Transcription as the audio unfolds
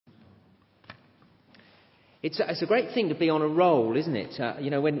It's a great thing to be on a roll, isn't it?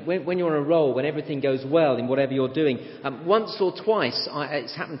 When you're on a roll, when everything goes well in whatever you're doing. Once or twice,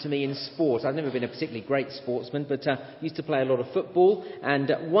 it's happened to me in sport. I've never been a particularly great sportsman, but used to play a lot of football.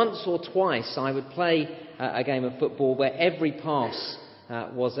 And once or twice, I would play a game of football where every pass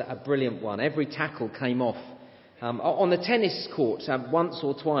was a brilliant one. Every tackle came off. On the tennis court, once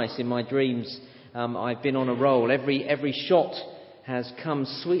or twice in my dreams, I've been on a roll. Every shot has come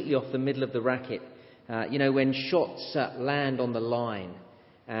sweetly off the middle of the racket. When shots land on the line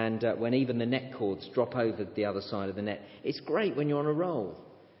and when even the net cords drop over the other side of the net. It's great when you're on a roll.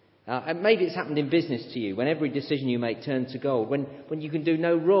 And maybe it's happened in business to you, when every decision you make turns to gold, when you can do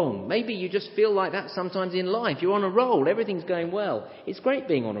no wrong. Maybe you just feel like that sometimes in life. You're on a roll, everything's going well. It's great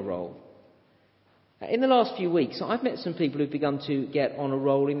being on a roll. In the last few weeks, I've met some people who've begun to get on a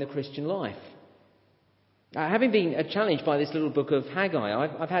roll in the Christian life. Having been challenged by this little book of Haggai,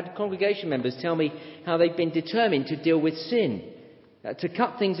 I've had congregation members tell me how they've been determined to deal with sin, to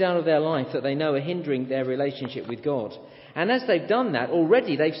cut things out of their life that they know are hindering their relationship with God. And as they've done that,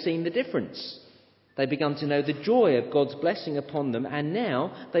 already they've seen the difference. They've begun to know the joy of God's blessing upon them, and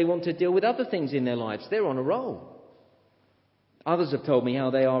now they want to deal with other things in their lives. They're on a roll. Others have told me how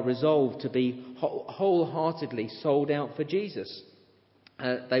they are resolved to be wholeheartedly sold out for Jesus.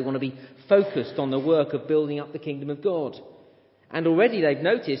 They want to be focused on the work of building up the kingdom of God. And already they've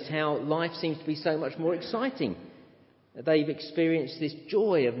noticed how life seems to be so much more exciting. They've experienced this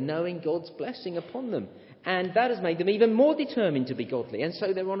joy of knowing God's blessing upon them. And that has made them even more determined to be godly. And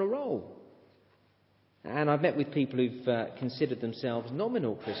so they're on a roll. And I've met with people who've considered themselves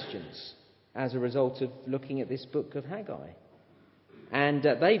nominal Christians as a result of looking at this book of Haggai. And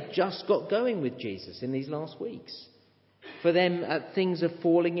they've just got going with Jesus in these last weeks. For them, things are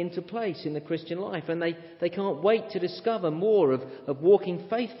falling into place in the Christian life, and they can't wait to discover more of walking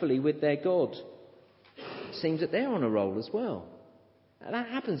faithfully with their God. It seems that they're on a roll as well. And that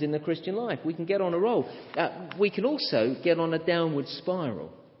happens in the Christian life. We can get on a roll. We can also get on a downward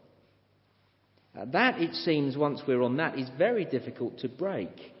spiral. That, it seems, once we're on that, is very difficult to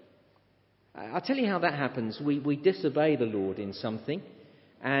break. I'll tell you how that happens. We disobey the Lord in something.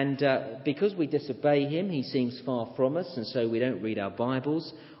 And because we disobey him, he seems far from us, and so we don't read our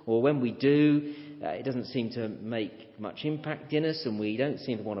Bibles. Or when we do, it doesn't seem to make much impact in us, and we don't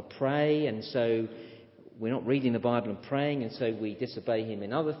seem to want to pray, and so we're not reading the Bible and praying, and so we disobey him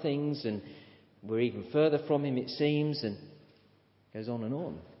in other things, and we're even further from him, it seems, and it goes on and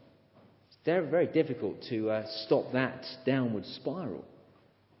on. It's very, very difficult to stop that downward spiral.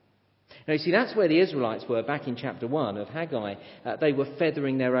 Now, you see, that's where the Israelites were back in chapter 1 of Haggai. They were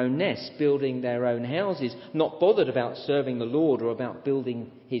feathering their own nests, building their own houses, not bothered about serving the Lord or about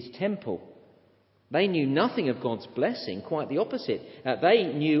building his temple. They knew nothing of God's blessing, quite the opposite.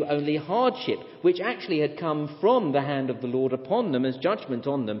 They knew only hardship, which actually had come from the hand of the Lord upon them as judgment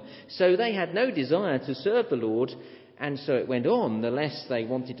on them. So they had no desire to serve the Lord, and so it went on. The less they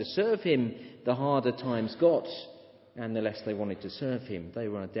wanted to serve him, the harder times got. And the less they wanted to serve him, they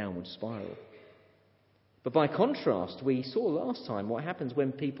were on a downward spiral. But by contrast, we saw last time what happens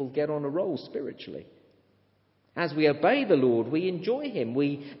when people get on a roll spiritually. As we obey the Lord, we enjoy him.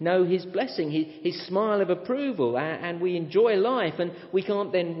 We know his blessing, his smile of approval, and we enjoy life. And we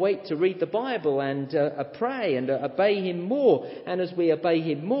can't then wait to read the Bible and pray and obey him more. And as we obey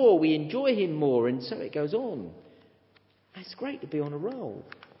him more, we enjoy him more. And so it goes on. It's great to be on a roll.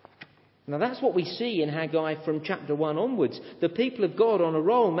 Now that's what we see in Haggai from chapter 1 onwards. The people of God on a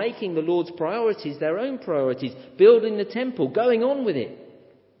roll, making the Lord's priorities their own priorities, building the temple, going on with it.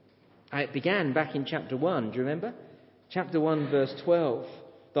 It began back in chapter 1, do you remember? Chapter 1 verse 12.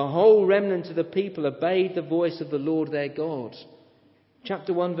 The whole remnant of the people obeyed the voice of the Lord their God.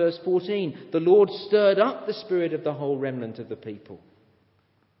 Chapter 1 verse 14. The Lord stirred up the spirit of the whole remnant of the people.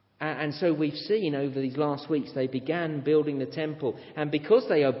 And so we've seen over these last weeks they began building the temple. And because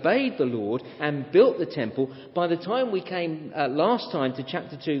they obeyed the Lord and built the temple, by the time we came last time to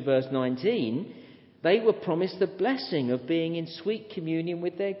chapter 2 verse 19, they were promised the blessing of being in sweet communion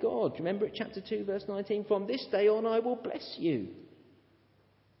with their God. Remember at chapter 2 verse 19, from this day on I will bless you.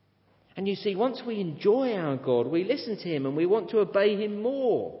 And you see, once we enjoy our God, we listen to him and we want to obey him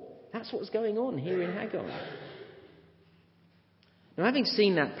more. That's what's going on here in Haggai. Now, having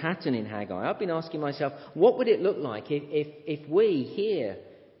seen that pattern in Haggai, I've been asking myself, what would it look like if we here,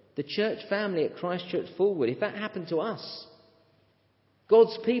 the church family at Christ Church Fulwood, if that happened to us?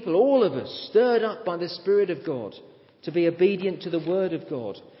 God's people, all of us, stirred up by the Spirit of God to be obedient to the Word of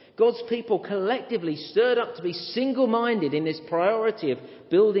God. God's people collectively stirred up to be single-minded in this priority of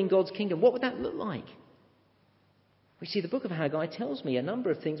building God's kingdom. What would that look like? We see the book of Haggai tells me a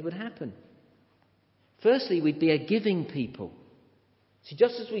number of things would happen. Firstly, we'd be a giving people. See,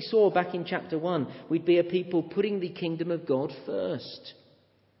 just as we saw back in chapter 1, we'd be a people putting the kingdom of God first.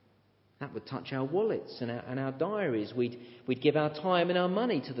 That would touch our wallets and our diaries. We'd give our time and our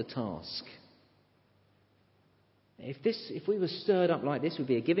money to the task. If we were stirred up like this, we'd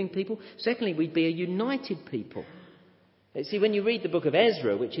be a giving people. Secondly, we'd be a united people. See, when you read the book of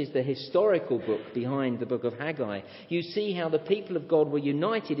Ezra, which is the historical book behind the book of Haggai, you see how the people of God were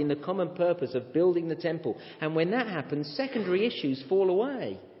united in the common purpose of building the temple. And when that happens, secondary issues fall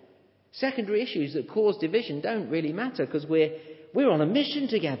away. Secondary issues that cause division don't really matter because we're on a mission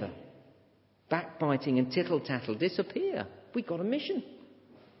together. Backbiting and tittle-tattle disappear. We've got a mission.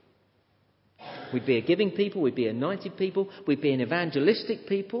 We'd be a giving people, we'd be a united people, we'd be an evangelistic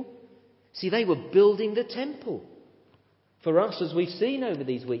people. See, they were building the temple. For us, as we've seen over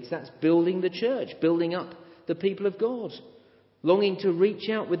these weeks, that's building the church, building up the people of God, longing to reach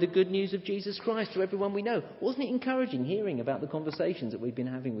out with the good news of Jesus Christ to everyone we know. Wasn't it encouraging hearing about the conversations that we've been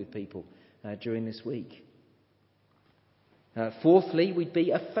having with people during this week? Fourthly, we'd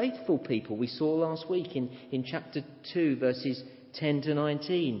be a faithful people. We saw last week in chapter 2, verses 10 to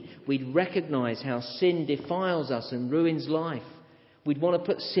 19. We'd recognise how sin defiles us and ruins life. We'd want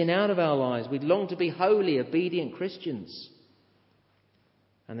to put sin out of our lives. We'd long to be holy, obedient Christians.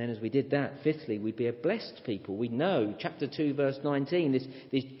 And then as we did that, fifthly, we'd be a blessed people. We know, chapter 2, verse 19,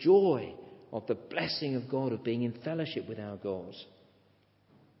 this joy of the blessing of God, of being in fellowship with our God.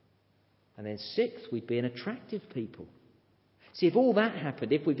 And then sixth, we'd be an attractive people. See, if all that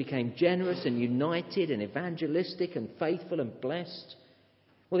happened, if we became generous and united and evangelistic and faithful and blessed,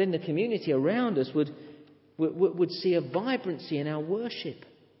 well, then the community around us would see a vibrancy in our worship,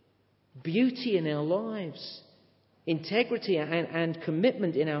 beauty in our lives, integrity and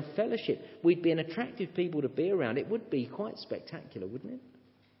commitment in our fellowship. We'd be an attractive people to be around. It would be quite spectacular, wouldn't it?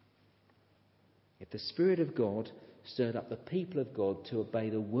 If the Spirit of God stirred up the people of God to obey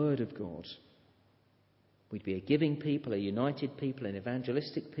the Word of God, we'd be a giving people, a united people, an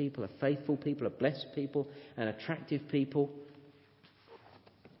evangelistic people, a faithful people, a blessed people, an attractive people.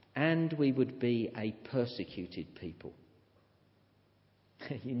 And we would be a persecuted people.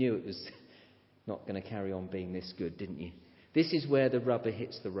 You knew it was not going to carry on being this good, didn't you? This is where the rubber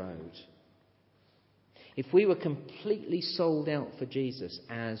hits the road. If we were completely sold out for Jesus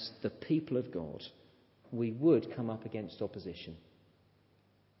as the people of God, we would come up against opposition.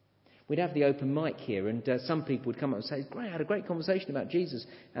 We'd have the open mic here, and some people would come up and say, "Great, I had a great conversation about Jesus."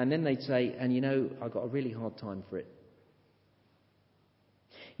 And then they'd say, "And you know, I got a really hard time for it."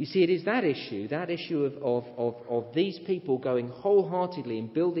 You see, it is that issue of these people going wholeheartedly in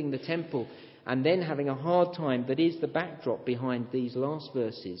building the temple and then having a hard time that is the backdrop behind these last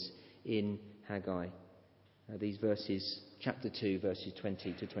verses in Haggai. These verses, chapter 2, verses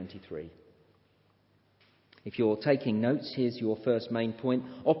 20 to 23. If you're taking notes, here's your first main point.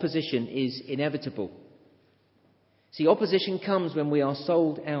 Opposition is inevitable. See, opposition comes when we are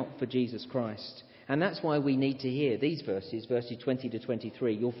sold out for Jesus Christ. And that's why we need to hear these verses 20 to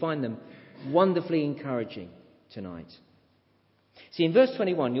 23. You'll find them wonderfully encouraging tonight. See, in verse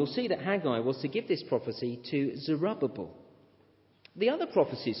 21, you'll see that Haggai was to give this prophecy to Zerubbabel. The other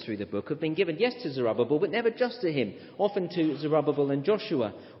prophecies through the book have been given, yes, to Zerubbabel, but never just to him. Often to Zerubbabel and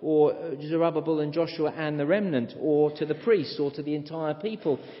Joshua, or Zerubbabel and Joshua and the remnant, or to the priests, or to the entire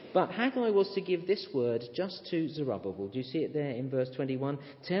people. But Haggai was to give this word just to Zerubbabel. Do you see it there in verse 21?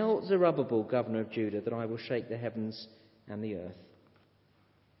 "Tell Zerubbabel, governor of Judah, that I will shake the heavens and the earth."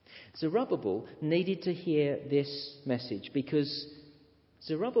 Zerubbabel needed to hear this message because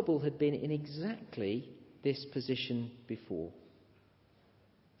Zerubbabel had been in exactly this position before.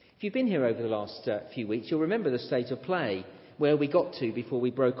 If you've been here over the last few weeks, you'll remember the state of play where we got to before we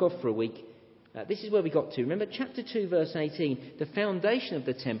broke off for a week. This is where we got to. Remember chapter 2, verse 18, the foundation of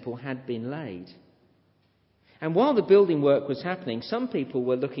the temple had been laid. And while the building work was happening, some people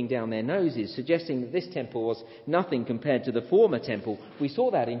were looking down their noses, suggesting that this temple was nothing compared to the former temple. We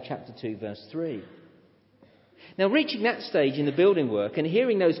saw that in chapter 2, verse 3. Now, reaching that stage in the building work and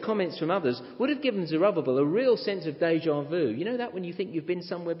hearing those comments from others would have given Zerubbabel a real sense of déjà vu. You know that when you think you've been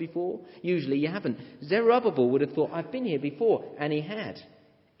somewhere before? Usually you haven't. Zerubbabel would have thought, "I've been here before," and he had.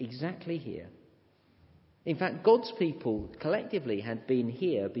 Exactly here. In fact, God's people collectively had been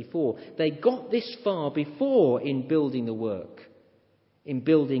here before. They got this far before in building the work, in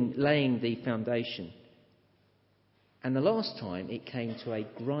laying the foundation. And the last time it came to a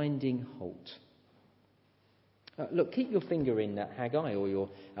grinding halt. Look, keep your finger in Haggai or your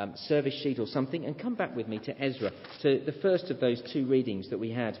service sheet or something and come back with me to Ezra, to the first of those two readings that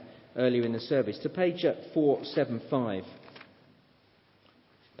we had earlier in the service, to page 475.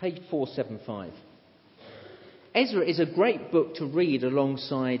 Page 475. Ezra is a great book to read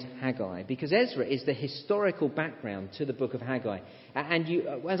alongside Haggai, because Ezra is the historical background to the book of Haggai. And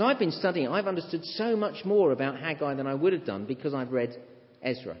as I've been studying, I've understood so much more about Haggai than I would have done because I've read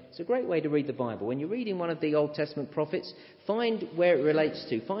Ezra. It's a great way to read the Bible. When you're reading one of the Old Testament prophets, find where it relates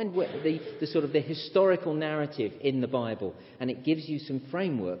to. Find where the sort of the historical narrative in the Bible, and it gives you some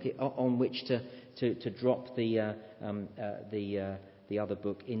framework on which to drop the other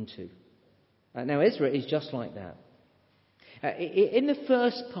book into. Now, Ezra is just like that. In the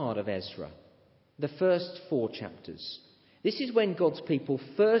first part of Ezra, the first 4 chapters, this is when God's people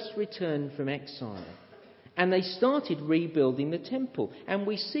first returned from exile. And they started rebuilding the temple. And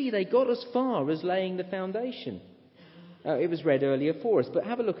we see they got as far as laying the foundation. It was read earlier for us, but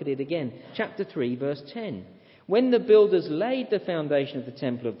have a look at it again. Chapter 3, verse 10. When the builders laid the foundation of the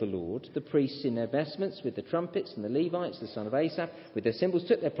temple of the Lord, the priests in their vestments with the trumpets and the Levites, the son of Asaph, with their cymbals,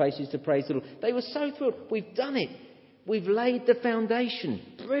 took their places to praise the Lord. They were so thrilled. We've done it. We've laid the foundation.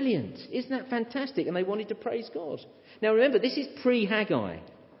 Brilliant. Isn't that fantastic? And they wanted to praise God. Now remember, this is pre-Haggai.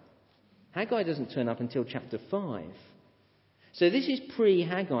 Haggai doesn't turn up until chapter 5. So this is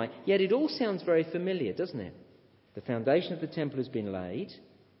pre-Haggai, yet it all sounds very familiar, doesn't it? The foundation of the temple has been laid.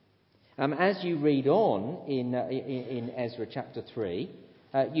 As you read on in Ezra chapter 3,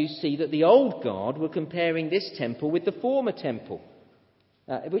 you see that the old guard were comparing this temple with the former temple,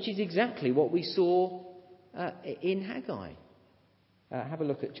 which is exactly what we saw in Haggai. Have a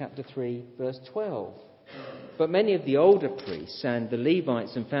look at chapter 3, verse 12. But many of the older priests and the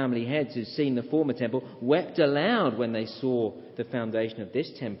Levites and family heads who'd seen the former temple wept aloud when they saw the foundation of this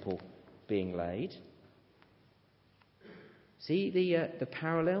temple being laid. See the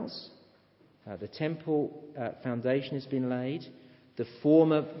parallels? The temple foundation has been laid. The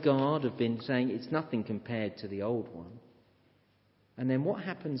former guard have been saying it's nothing compared to the old one. And then what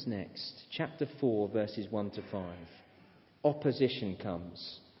happens next? Chapter 4, verses 1 to 5. Opposition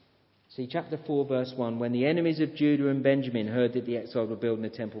comes. See, chapter 4, verse 1, when the enemies of Judah and Benjamin heard that the exiles were building a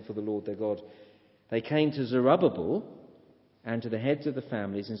temple for the Lord their God, they came to Zerubbabel and to the heads of the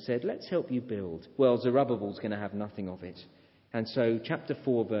families and said, let's help you build. Well, Zerubbabel's going to have nothing of it. And so, chapter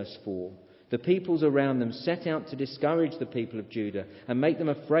 4, verse 4, the peoples around them set out to discourage the people of Judah and make them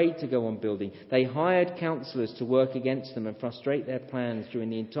afraid to go on building. They hired counselors to work against them and frustrate their plans during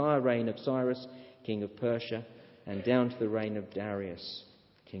the entire reign of Cyrus, king of Persia, and down to the reign of Darius,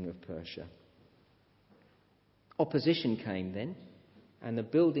 king of Persia. Opposition came then, and the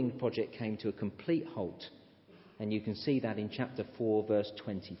building project came to a complete halt. And you can see that in chapter 4, verse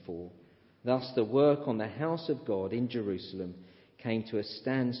 24. Thus the work on the house of God in Jerusalem came to a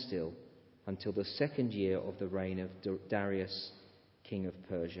standstill until the 2nd year of the reign of Darius, king of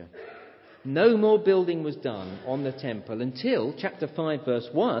Persia. No more building was done on the temple until chapter 5, verse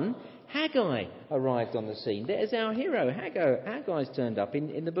 1, Haggai arrived on the scene. There's our hero, Haggai's turned up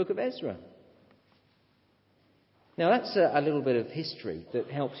in the book of Ezra. Now that's a little bit of history that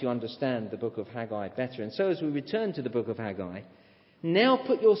helps you understand the book of Haggai better. And so as we return to the book of Haggai, now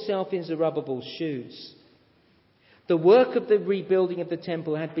put yourself in Zerubbabel's shoes. The work of the rebuilding of the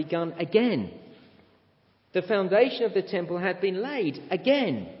temple had begun again. The foundation of the temple had been laid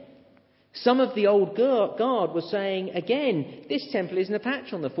again. Some of the old guard were saying again, this temple isn't a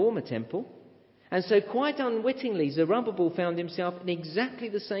patch on the former temple. And so quite unwittingly, Zerubbabel found himself in exactly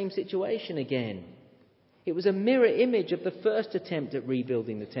the same situation again. It was a mirror image of the first attempt at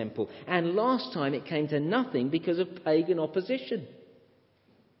rebuilding the temple. And last time it came to nothing because of pagan opposition.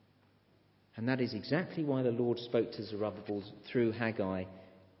 And that is exactly why the Lord spoke to Zerubbabel through Haggai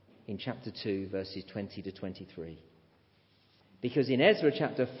in chapter 2, verses 20 to 23. Because in Ezra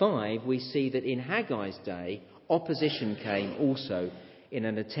chapter 5, we see that in Haggai's day, opposition came also in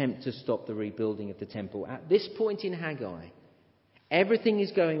an attempt to stop the rebuilding of the temple. At this point in Haggai, everything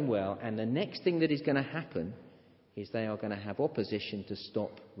is going well, and the next thing that is going to happen is they are going to have opposition to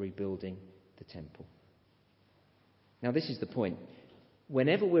stop rebuilding the temple. Now, this is the point.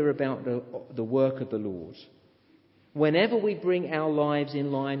 Whenever we're about the work of the Lord, whenever we bring our lives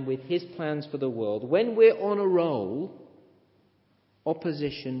in line with His plans for the world, when we're on a roll,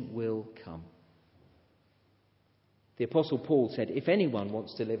 opposition will come. The Apostle Paul said, if anyone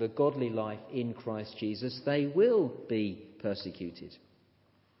wants to live a godly life in Christ Jesus, they will be persecuted.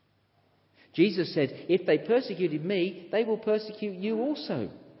 Jesus said, if they persecuted me, they will persecute you also.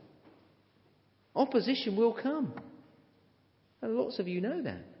 Opposition will come. And lots of you know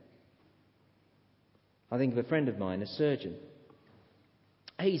that. I think of a friend of mine, a surgeon.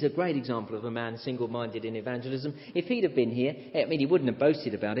 He's a great example of a man single-minded in evangelism. If he'd have been here, he wouldn't have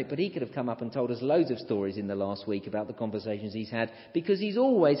boasted about it, but he could have come up and told us loads of stories in the last week about the conversations he's had, because he's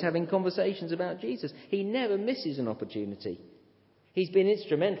always having conversations about Jesus. He never misses an opportunity. He's been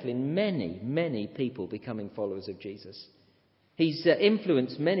instrumental in many, many people becoming followers of Jesus. He's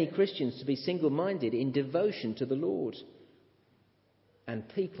influenced many Christians to be single-minded in devotion to the Lord. And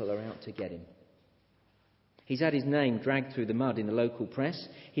people are out to get him. He's had his name dragged through the mud in the local press.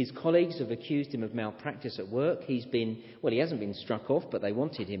 His colleagues have accused him of malpractice at work. He hasn't been struck off, but they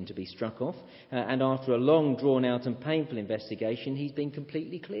wanted him to be struck off. And after a long, drawn-out and painful investigation, he's been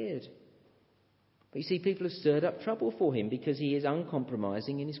completely cleared. But you see, people have stirred up trouble for him because he is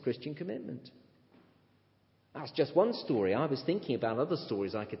uncompromising in his Christian commitment. That's just one story. I was thinking about other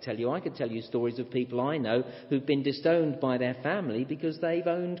stories I could tell you. I could tell you stories of people I know who've been disowned by their family because they've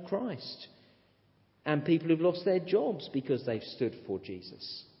owned Christ. And people who've lost their jobs because they've stood for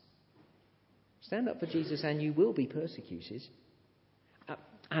Jesus. Stand up for Jesus and you will be persecuted.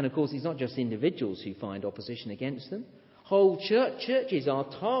 And of course, it's not just individuals who find opposition against them. Whole churches are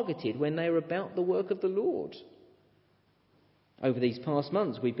targeted when they're about the work of the Lord. Over these past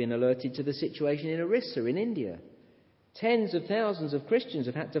months, we've been alerted to the situation in Orissa in India. Tens of thousands of Christians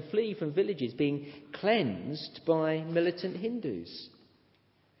have had to flee from villages being cleansed by militant Hindus.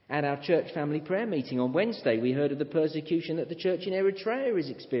 At our church family prayer meeting on Wednesday, we heard of the persecution that the church in Eritrea is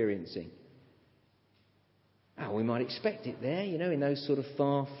experiencing. Oh, we might expect it there, in those sort of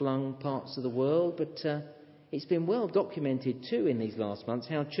far-flung parts of the world, but it's been well documented too in these last months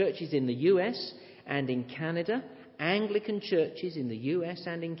how churches in the US and in Canada, Anglican churches in the US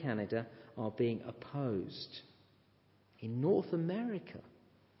and in Canada, are being opposed. In North America,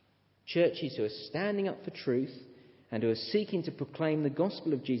 churches who are standing up for truth and who are seeking to proclaim the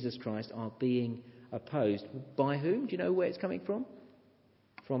gospel of Jesus Christ are being opposed. By whom? Do you know where it's coming from?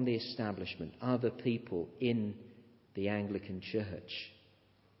 From the establishment, other people in the Anglican Church.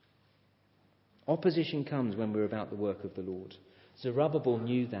 Opposition comes when we're about the work of the Lord. Zerubbabel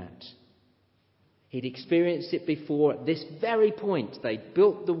knew that. He'd experienced it before. At this very point, they'd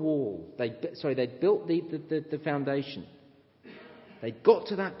built the wall. They'd built the foundation. They'd got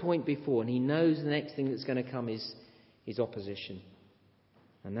to that point before, and he knows the next thing that's going to come is opposition.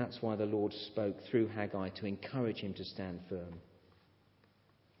 And that's why the Lord spoke through Haggai to encourage him to stand firm.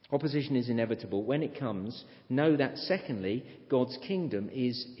 Opposition is inevitable. When it comes, know that, secondly, God's kingdom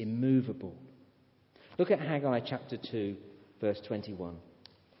is immovable. Look at Haggai chapter 2, verse 21.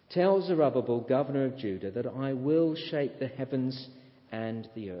 Tell Zerubbabel, governor of Judah, that I will shake the heavens and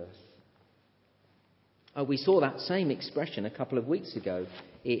the earth. We saw that same expression a couple of weeks ago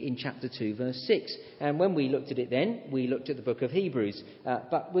in chapter 2, verse 6. And when we looked at it then, we looked at the book of Hebrews.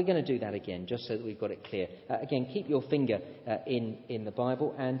 But we're going to do that again, just so that we've got it clear. Again, keep your finger in the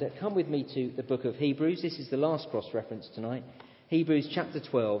Bible and come with me to the book of Hebrews. This is the last cross-reference tonight. Hebrews chapter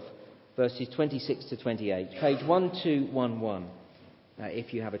 12, verses 26 to 28. Page 1211,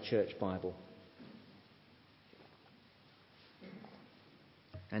 if you have a church Bible.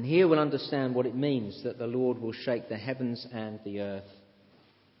 And here we'll understand what it means that the Lord will shake the heavens and the earth.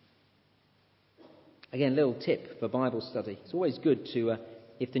 Again, little tip for Bible study. It's always good to,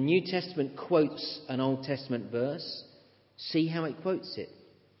 if the New Testament quotes an Old Testament verse, see how it quotes it.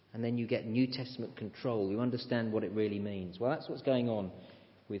 And then you get New Testament control. You understand what it really means. Well, that's what's going on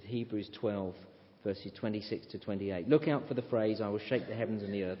with Hebrews 12, verses 26 to 28. Look out for the phrase, I will shake the heavens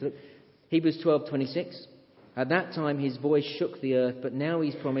and the earth. Look, Hebrews 12, 26. At that time his voice shook the earth, but now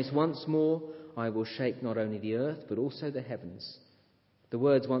he's promised once more, I will shake not only the earth, but also the heavens. The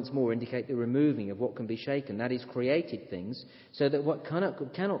words once more indicate the removing of what can be shaken, that is, created things, so that what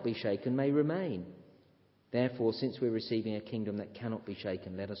cannot be shaken may remain. Therefore, since we're receiving a kingdom that cannot be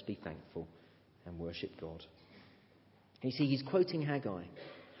shaken, let us be thankful and worship God. You see, he's quoting Haggai.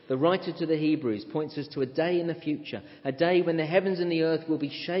 The writer to the Hebrews points us to a day in the future, a day when the heavens and the earth will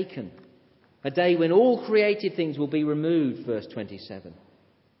be shaken. A day when all created things will be removed, verse 27.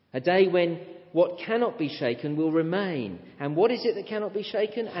 A day when what cannot be shaken will remain. And what is it that cannot be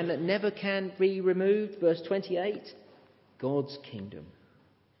shaken and that never can be removed? Verse 28. God's kingdom.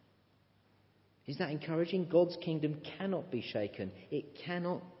 Is that encouraging? God's kingdom cannot be shaken. It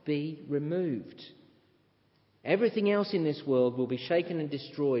cannot be removed. Everything else in this world will be shaken and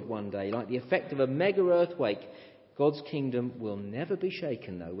destroyed one day, like the effect of a mega earthquake. God's kingdom will never be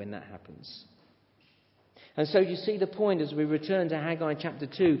shaken, though, when that happens. And so you see the point as we return to Haggai chapter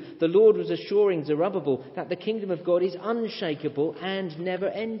 2. The Lord was assuring Zerubbabel that the kingdom of God is unshakable and never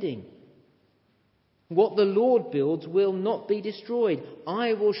ending. What the Lord builds will not be destroyed.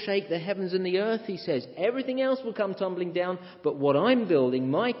 I will shake the heavens and the earth, he says. Everything else will come tumbling down, but what I'm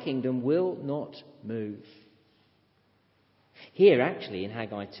building, my kingdom, will not move. Here, actually, in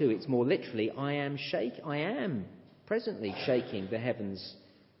Haggai 2, it's more literally, I am presently shaking the heavens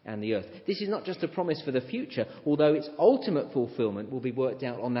and the earth. This is not just a promise for the future, although its ultimate fulfillment will be worked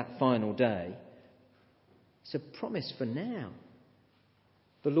out on that final day. It's a promise for now.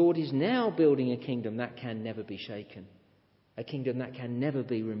 The Lord is now building a kingdom that can never be shaken, a kingdom that can never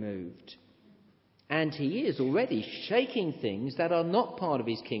be removed. And he is already shaking things that are not part of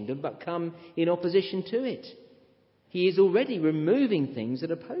his kingdom but come in opposition to it. He is already removing things that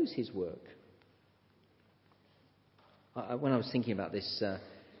oppose his work. When I was thinking about this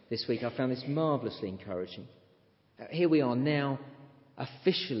week, I found this marvellously encouraging. Here we are now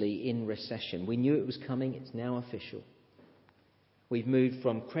officially in recession. We knew it was coming. It's now official. We've moved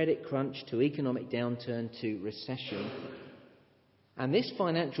from credit crunch to economic downturn to recession. And this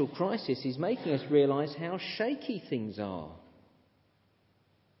financial crisis is making us realise how shaky things are.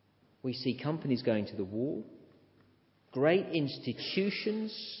 We see companies going to the wall, great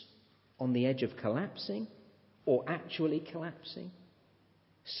institutions on the edge of collapsing or actually collapsing,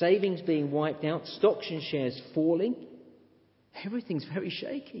 savings being wiped out, stocks and shares falling. Everything's very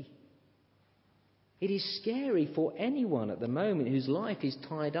shaky. It is scary for anyone at the moment whose life is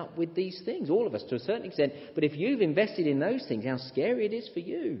tied up with these things. All of us to a certain extent. But if you've invested in those things, how scary it is for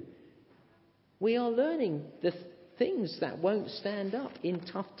you. We are learning the things that won't stand up in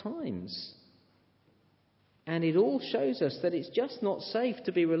tough times. And it all shows us that it's just not safe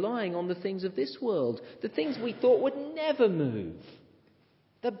to be relying on the things of this world. The things we thought would never move.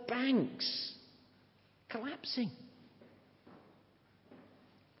 The banks collapsing.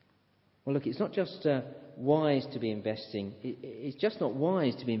 Well, look, it's not just wise to be investing. It's just not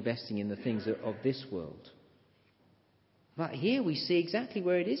wise to be investing in the things of this world. But here we see exactly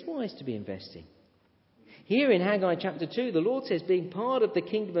where it is wise to be investing. Here in Haggai chapter 2, the Lord says being part of the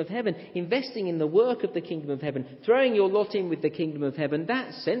kingdom of heaven, investing in the work of the kingdom of heaven, throwing your lot in with the kingdom of heaven,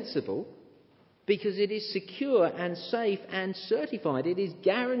 that's sensible because it is secure and safe and certified. It is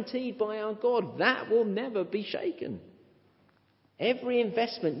guaranteed by our God. That will never be shaken. Every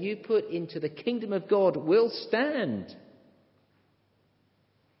investment you put into the kingdom of God will stand. Isn't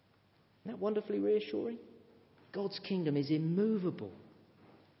that wonderfully reassuring? God's kingdom is immovable.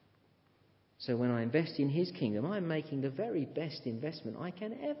 So when I invest in his kingdom, I'm making the very best investment I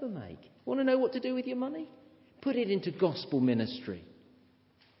can ever make. Want to know what to do with your money? Put it into gospel ministry.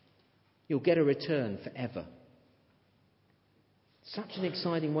 You'll get a return forever. Such an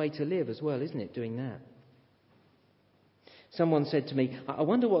exciting way to live as well, isn't it, doing that? Someone said to me, I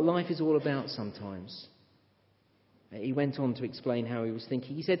wonder what life is all about sometimes. He went on to explain how he was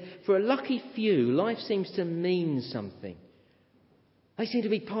thinking. He said, for a lucky few, life seems to mean something. They seem to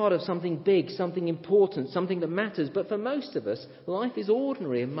be part of something big, something important, something that matters. But for most of us, life is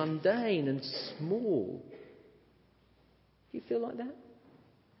ordinary and mundane and small. Do you feel like that?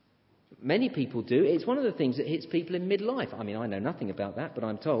 Many people do. It's one of the things that hits people in midlife. I mean, I know nothing about that, but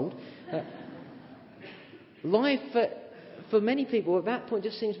I'm told. Life... For many people at that point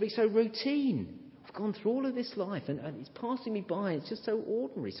just seems to be so routine. I've gone through all of this life and it's passing me by. It's just so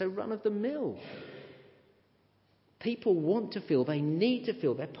ordinary, so run-of-the-mill. People want to feel, they need to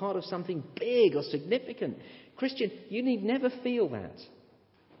feel they're part of something big or significant. Christian, you need never feel that.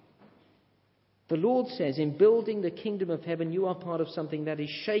 The Lord says in building the kingdom of heaven, you are part of something that is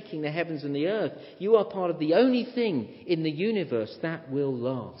shaking the heavens and the earth. You are part of the only thing in the universe that will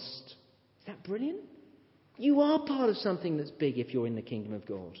last. Is that brilliant? You are part of something that's big if you're in the kingdom of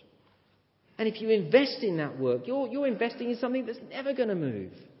God. And if you invest in that work, you're investing in something that's never going to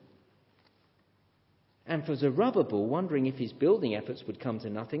move. And for Zerubbabel, wondering if his building efforts would come to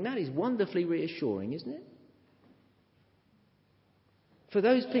nothing, that is wonderfully reassuring, isn't it? For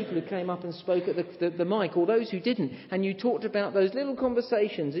those people who came up and spoke at the mic, or those who didn't, and you talked about those little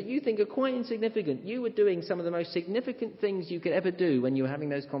conversations that you think are quite insignificant, you were doing some of the most significant things you could ever do when you were having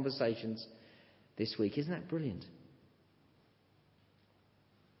those conversations this week. Isn't that brilliant?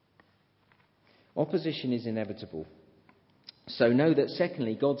 Opposition is inevitable. So know that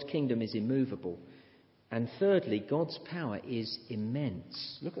secondly, God's kingdom is immovable. And thirdly, God's power is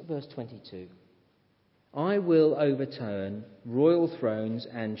immense. Look at verse 22. I will overturn royal thrones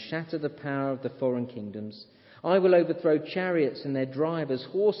and shatter the power of the foreign kingdoms. I will overthrow chariots and their drivers,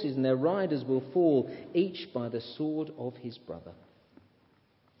 horses and their riders will fall, each by the sword of his brother.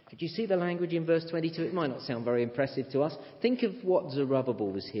 Do you see the language in verse 22? It might not sound very impressive to us. Think of what Zerubbabel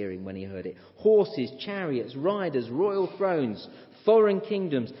was hearing when he heard it. Horses, chariots, riders, royal thrones foreign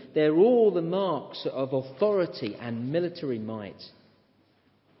kingdoms. They're all the marks of authority and military might.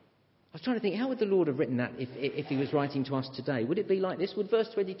 I was trying to think, how would the Lord have written that if he was writing to us today? Would it be like this? Would verse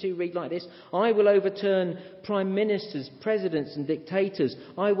 22 read like this? I will overturn prime ministers, presidents and dictators.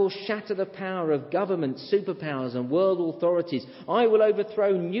 I will shatter the power of governments, superpowers and world authorities. I will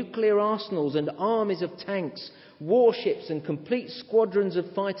overthrow nuclear arsenals and armies of tanks. Warships and complete squadrons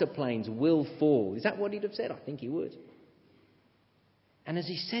of fighter planes will fall. Is that what he'd have said? I think he would. And as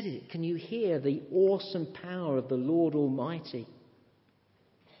he said it, can you hear the awesome power of the Lord Almighty?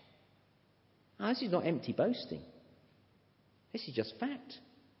 Now, this is not empty boasting. This is just fact.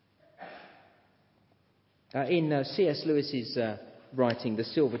 In C.S. Lewis's writing, The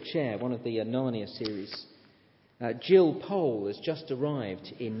Silver Chair, one of the Narnia series, Jill Pole has just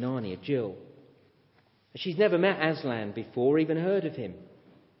arrived in Narnia. Jill. She's never met Aslan before, even heard of him.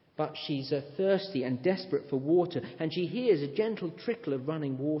 But she's thirsty and desperate for water, and she hears a gentle trickle of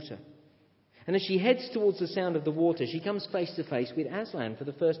running water. And as she heads towards the sound of the water, she comes face to face with Aslan for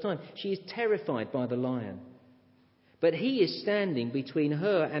the first time. She is terrified by the lion. But he is standing between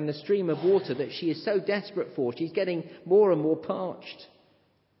her and the stream of water that she is so desperate for. She's getting more and more parched.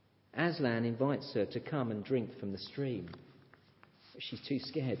 Aslan invites her to come and drink from the stream. But she's too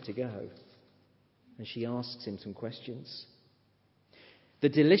scared to go. And she asks him some questions. The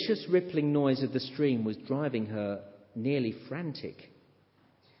delicious rippling noise of the stream was driving her nearly frantic.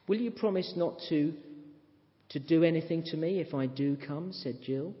 Will you promise not to do anything to me if I do come, said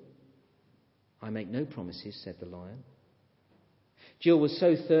Jill. I make no promises, said the lion. Jill was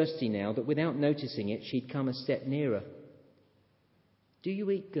so thirsty now that without noticing it, she'd come a step nearer. Do you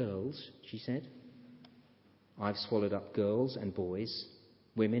eat girls? She said. I've swallowed up girls and boys,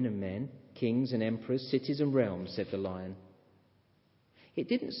 women and men, kings and emperors, cities and realms, said the lion. It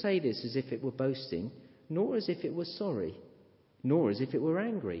didn't say this as if it were boasting, nor as if it were sorry, nor as if it were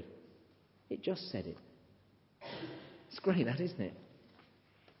angry. It just said it. It's great, that, isn't it?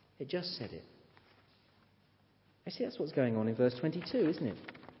 It just said it. I see that's what's going on in verse 22, isn't it?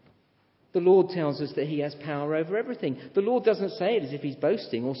 The Lord tells us that he has power over everything. The Lord doesn't say it as if he's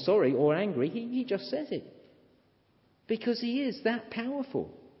boasting or sorry or angry. He just says it. Because he is that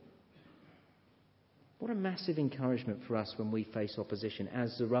powerful. What a massive encouragement for us when we face opposition,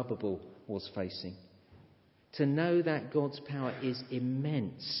 as Zerubbabel was facing. To know that God's power is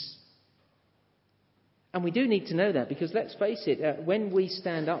immense. And we do need to know that because, let's face it, when we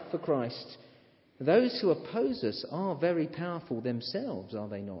stand up for Christ, those who oppose us are very powerful themselves, are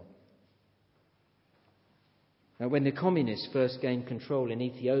they not? Now, when the communists first gained control in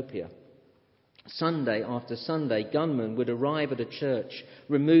Ethiopia, Sunday after Sunday, gunmen would arrive at a church,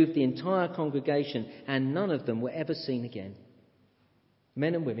 remove the entire congregation, and none of them were ever seen again.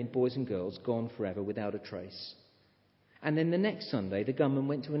 Men and women, boys and girls, gone forever without a trace. And then the next Sunday, the gunman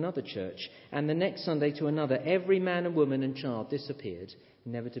went to another church, and the next Sunday to another. Every man and woman and child disappeared,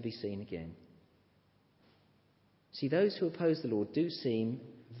 never to be seen again. See, those who oppose the Lord do seem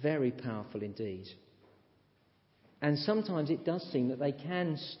very powerful indeed. And sometimes it does seem that they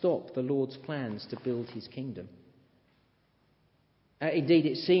can stop the Lord's plans to build his kingdom. Indeed,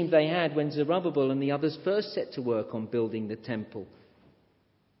 it seemed they had when Zerubbabel and the others first set to work on building the temple.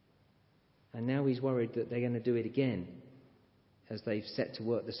 And now he's worried that they're going to do it again as they've set to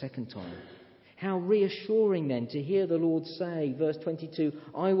work the second time. How reassuring then to hear the Lord say, verse 22,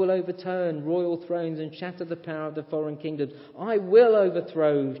 I will overturn royal thrones and shatter the power of the foreign kingdoms. I will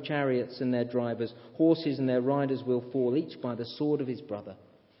overthrow chariots and their drivers. Horses and their riders will fall, each by the sword of his brother.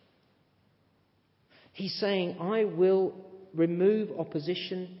 He's saying, I will remove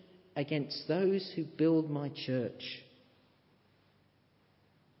opposition against those who build my church.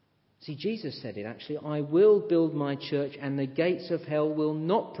 See, Jesus said it actually, I will build my church and the gates of hell will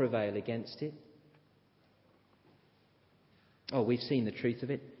not prevail against it. Oh, we've seen the truth of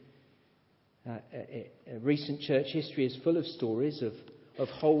it. Recent church history is full of stories of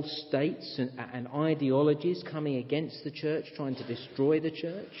whole states and ideologies coming against the church, trying to destroy the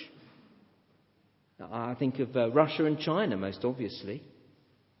church. I think of Russia and China, most obviously.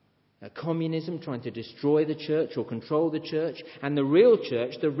 Communism trying to destroy the church or control the church, and the real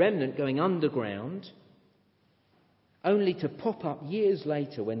church, the remnant, going underground, only to pop up years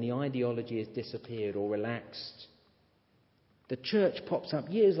later when the ideology has disappeared or relaxed. The church pops up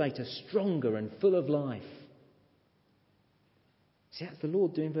years later, stronger and full of life. See, that's the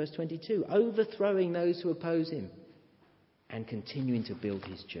Lord doing verse 22, overthrowing those who oppose him and continuing to build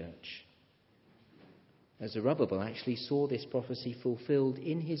his church. As Zerubbabel actually saw this prophecy fulfilled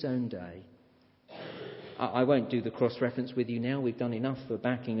in his own day. I won't do the cross-reference with you now. We've done enough for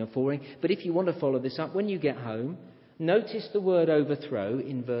backing and forwarding. But if you want to follow this up, when you get home, Notice the word overthrow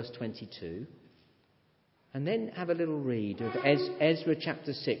in verse 22. And then have a little read of Ezra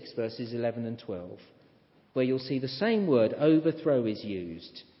chapter 6, verses 11 and 12, where you'll see the same word, overthrow, is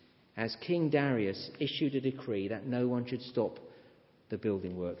used as King Darius issued a decree that no one should stop the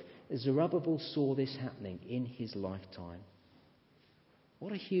building work. Zerubbabel saw this happening in his lifetime.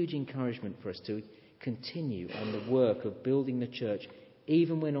 What a huge encouragement for us to continue on the work of building the church,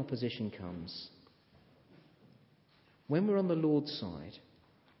 even when opposition comes. When we're on the Lord's side,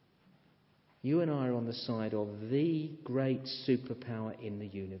 you and I are on the side of the great superpower in the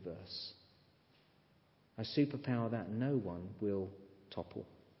universe. A superpower that no one will topple.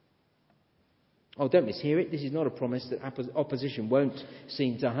 Oh, don't mishear it. This is not a promise that opposition won't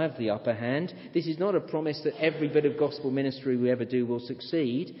seem to have the upper hand. This is not a promise that every bit of gospel ministry we ever do will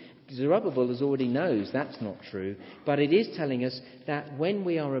succeed. Zerubbabel already knows that's not true. But it is telling us that when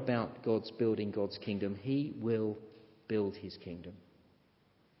we are about God's building God's kingdom, he will build his kingdom.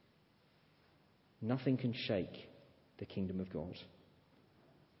 Nothing can shake the kingdom of God.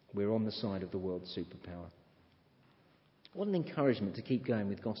 We're on the side of the world's superpower. What an encouragement to keep going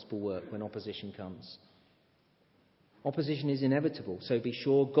with gospel work when opposition comes. Opposition is inevitable, so be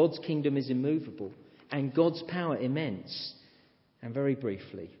sure God's kingdom is immovable and God's power immense. And very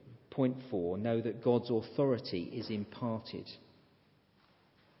briefly, point 4, know that God's authority is imparted.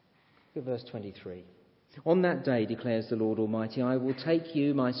 Look at verse 23. On that day, declares the Lord Almighty, I will take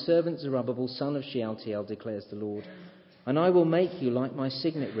you, my servant Zerubbabel, son of Shealtiel, declares the Lord, and I will make you like my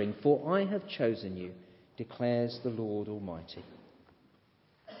signet ring, for I have chosen you, declares the Lord Almighty.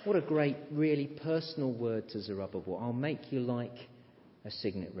 What a great, really personal word to Zerubbabel. I'll make you like a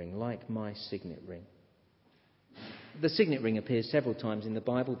signet ring, like my signet ring. The signet ring appears several times in the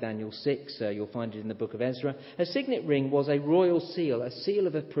Bible. Daniel 6, you'll find it in the book of Ezra. A signet ring was a royal seal, a seal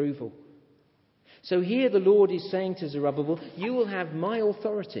of approval. So here the Lord is saying to Zerubbabel, you will have my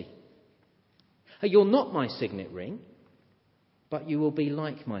authority. You're not my signet ring, but you will be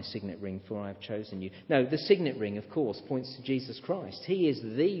like my signet ring, for I have chosen you. No, the signet ring, of course, points to Jesus Christ. He is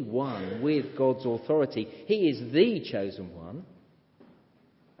the one with God's authority. He is the chosen one.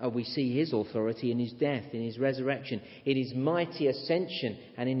 We see his authority in his death, in his resurrection, in his mighty ascension,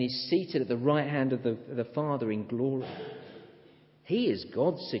 and in his seated at the right hand of the Father in glory. He is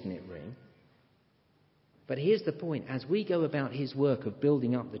God's signet ring. But here's the point. As we go about his work of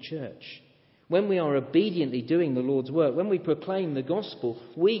building up the church, when we are obediently doing the Lord's work, when we proclaim the gospel,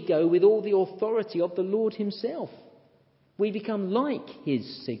 we go with all the authority of the Lord himself. We become like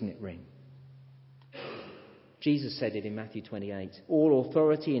his signet ring. Jesus said it in Matthew 28. All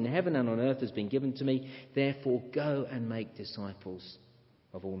authority in heaven and on earth has been given to me. Therefore, go and make disciples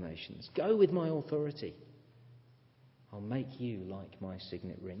of all nations. Go with my authority. I'll make you like my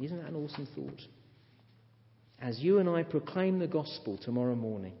signet ring. Isn't that an awesome thought? As you and I proclaim the gospel tomorrow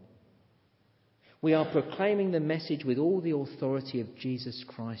morning, we are proclaiming the message with all the authority of Jesus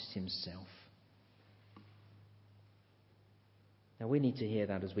Christ himself. Now we need to hear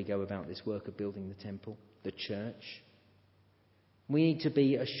that as we go about this work of building the temple, the church. We need to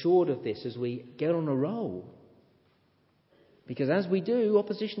be assured of this as we get on a roll. Because as we do,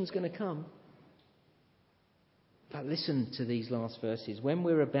 opposition's going to come. But listen to these last verses. When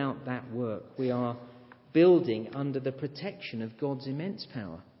we're about that work, we are building under the protection of God's immense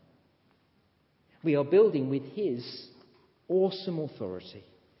power. We are building with his awesome authority.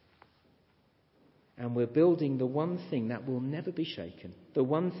 And we're building the one thing that will never be shaken, the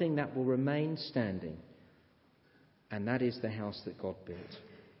one thing that will remain standing, and that is the house that God built.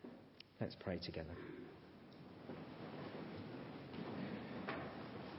 Let's pray together.